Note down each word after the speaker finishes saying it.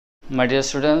My dear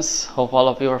students, hope all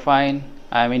of you are fine.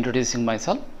 I am introducing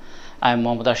myself. I am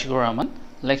Mohammad Ashikur Rahman,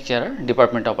 lecturer,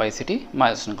 Department of ICT,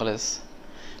 Milestone College.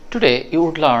 Today you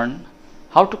would learn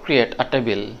how to create a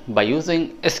table by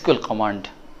using SQL command.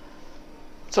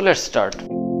 So let's start.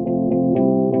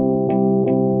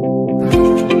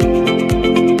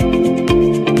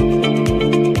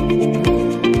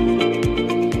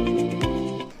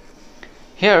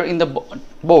 Here in the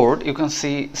board you can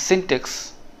see syntax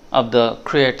of the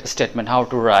create statement, how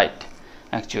to write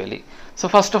actually. So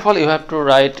first of all you have to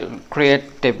write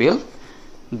create table,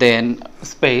 then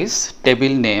space table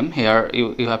name. Here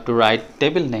you have to write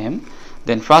table name,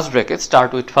 then first bracket,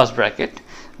 start with first bracket,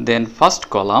 then first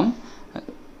column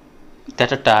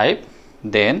data type,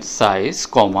 then size,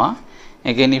 comma.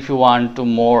 Again if you want to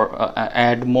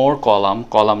add more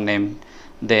column name,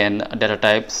 then data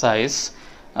type, size,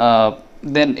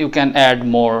 then you can add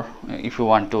more if you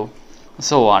want to,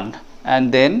 so on,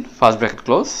 and then first bracket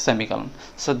close semicolon.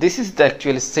 So this is the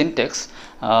actual syntax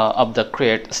of the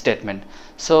create statement.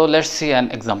 So let's see an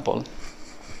example.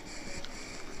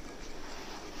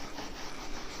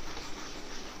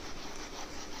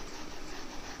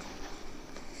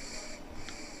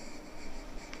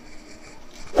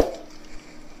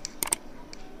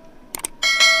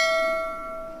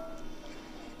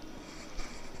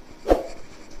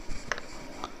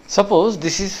 Suppose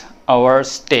this is our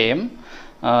stem.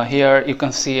 Here you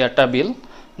can see a table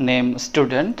name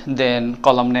student, then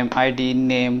column name ID,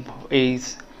 name,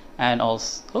 age, and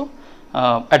also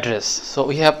address. So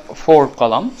we have 4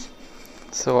 columns.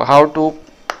 So how to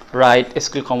write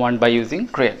SQL command by using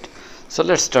create? So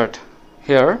let's start.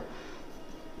 Here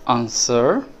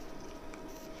answer,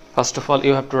 first of all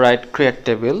you have to write create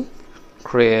table,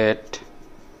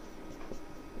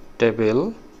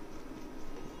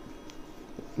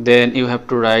 then you have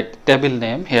to write table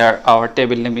name. Here our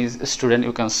table name is student,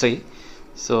 you can see,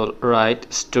 so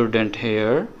write student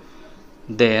here,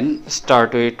 then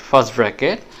start with first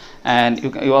bracket, and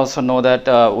you also know that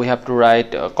we have to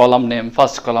write column name,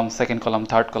 first column, second column,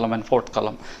 third column, and fourth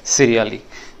column serially.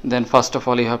 Then first of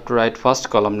all you have to write first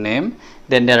column name,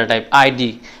 then data type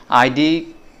ID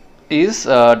is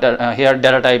here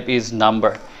data type is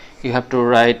number. You have to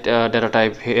write data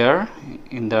type here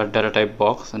in the data type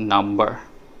box, number.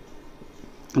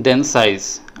 Then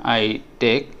size, I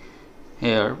take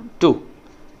here 2,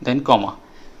 then comma.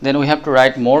 Then we have to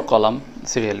write more column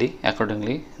serially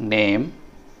accordingly, name,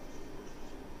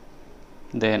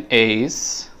 then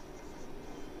age,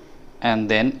 and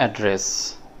then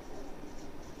address.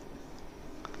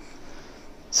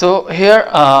 So here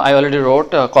I already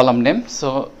wrote column name.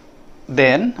 So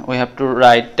then we have to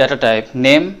write data type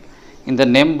name. In the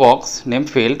name box, name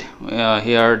field,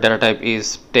 here data type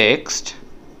is text,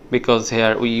 because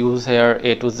here we use here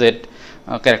A to Z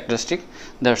characteristic,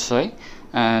 that's why.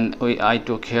 And I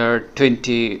took here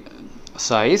 20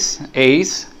 size.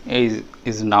 Age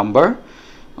is number.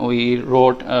 We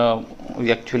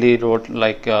actually wrote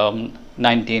like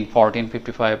 19, 14,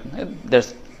 55,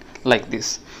 that's like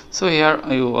this. So here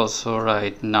you also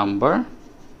write number.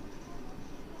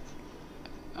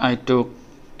 I took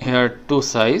here 2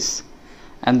 size,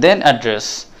 and then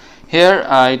address. Here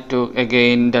I took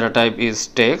again data type is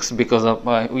text, because of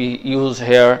we use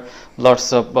here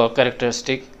lots of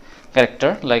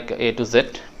character like A to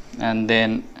Z, and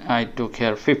then I took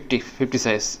here 50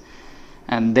 size,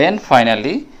 and then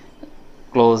finally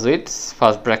close it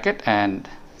first bracket and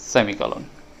semicolon.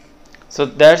 So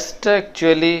that's the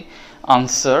actually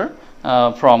answer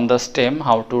from the stem,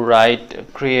 how to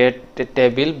create a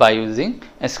table by using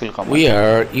SQL command. We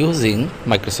are using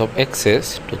Microsoft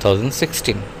Access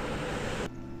 2016.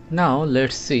 Now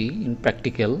let's see in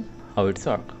practical how it's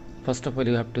work. First of all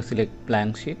you have to select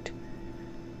blank sheet,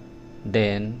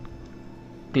 then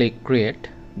click create,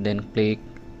 then click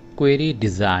query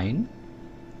design.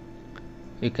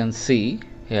 You can see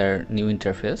here new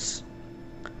interface,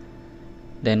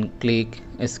 then click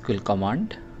SQL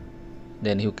command,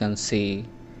 then you can see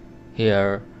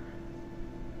here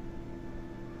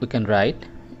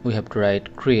we have to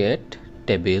write create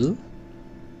table,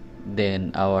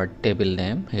 then our table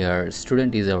name, here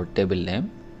student is our table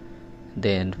name,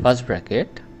 then first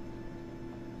bracket,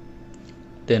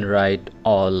 then write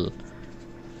all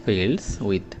fields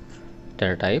with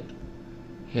data type.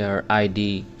 Here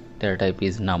ID data type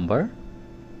is number,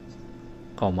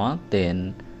 comma,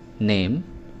 then name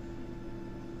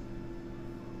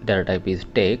data type is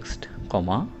text,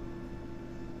 comma,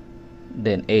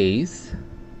 then age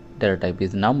data type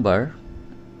is number,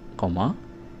 comma,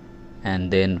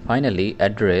 and then finally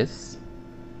address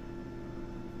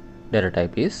data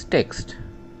type is text,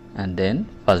 and then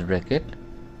first bracket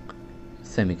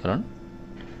semicolon.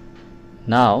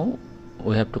 Now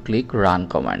we have to click run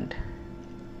command.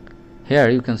 Here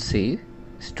you can see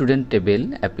student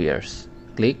table appears.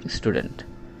 Click student.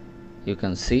 You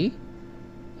can see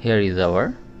here is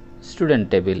our student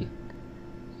table.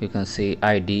 You can see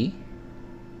ID,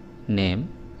 name,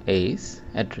 age,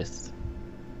 address.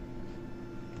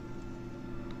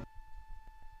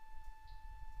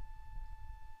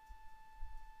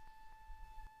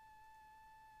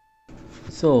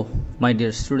 So my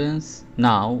dear students,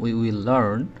 now we will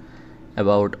learn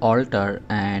about alter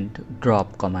and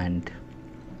drop command.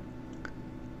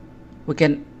 We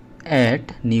can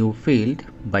add new field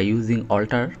by using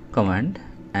alter command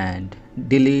and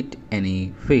delete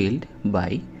any field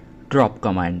by drop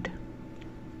command.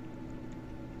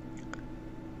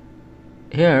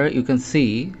 Here you can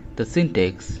see the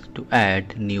syntax to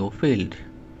add new field.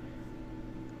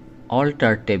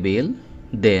 Alter table,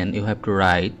 then you have to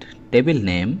write table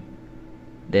name,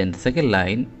 then second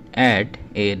line add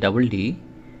a double D,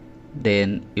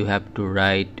 then you have to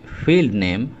write field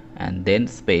name and then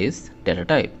space data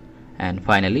type, and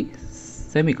finally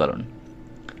semicolon.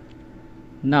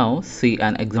 Now see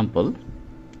an example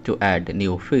to add a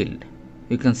new field.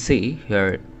 You can see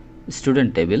here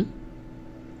student table.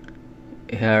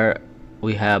 Here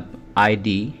we have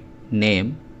ID,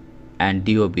 name and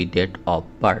DOB, date of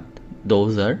birth.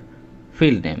 Those are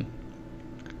field name.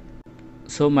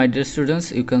 So my dear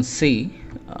students, you can see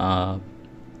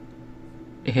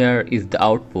here is the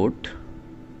output.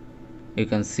 You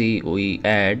can see we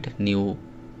add new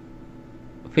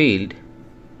field,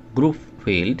 group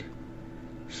field.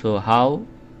 So how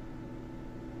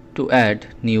to add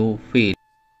new field?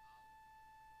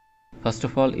 First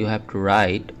of all, you have to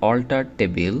write alter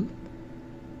table,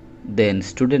 then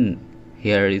student.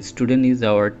 Here is student is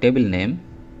our table name,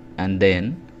 and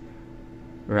then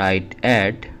write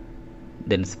add,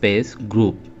 then space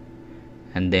group,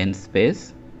 and then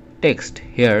space text.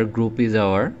 Here group is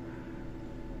our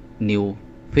new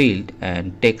field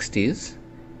and text is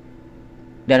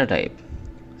data type.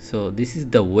 So this is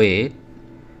the way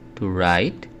to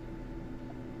write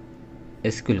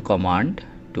SQL command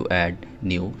to add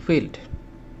new field.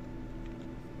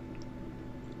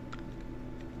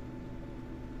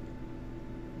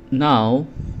 Now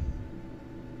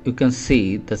you can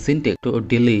see the syntax to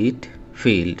delete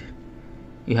field.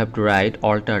 You have to write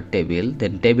alter table,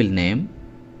 then table name,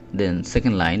 then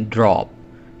second line drop.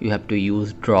 You have to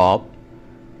use drop,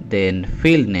 then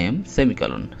field name,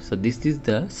 semicolon. So this is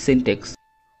the syntax.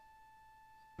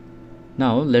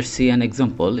 Now let's see an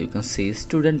example. You can see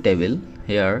student table.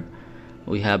 Here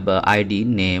we have ID,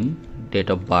 name, date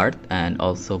of birth and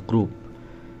also group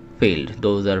field.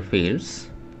 Those are fields.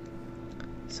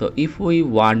 So if we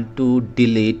want to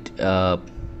delete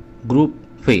group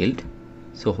field,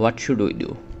 so what should we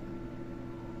do?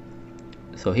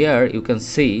 So here you can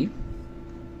see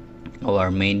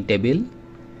our main table,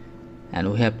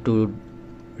 and we have to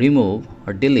remove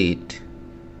or delete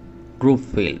group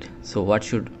field. So what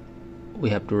should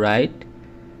we have to write?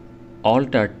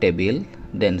 Alter table,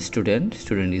 then student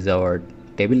is our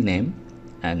table name,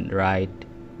 and write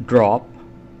drop,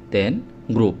 then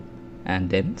group, and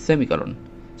then semicolon.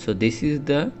 So this is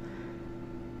the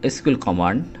SQL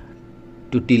command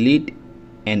to delete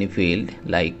any field,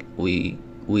 like we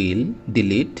will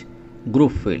delete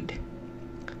group field.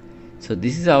 So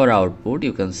this is our output.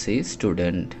 You can see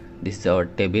student, this is our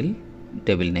table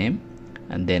name,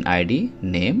 and then ID,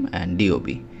 name and DOB.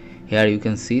 Here you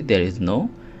can see there is no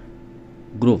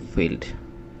group field.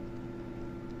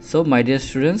 So my dear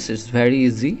students, it's very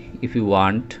easy. If you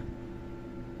want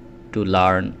to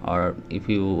learn, or if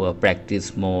you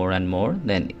practice more and more,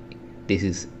 then this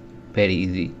is very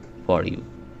easy for you.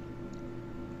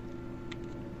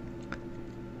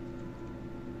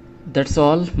 That's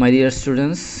all my dear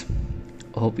students.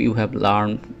 Hope you have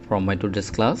learned from my today's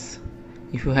class.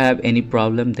 If you have any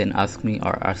problem, then ask me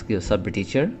or ask your subject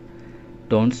teacher.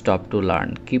 Don't stop to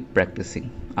learn. Keep practicing.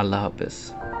 Allah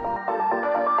Hafiz.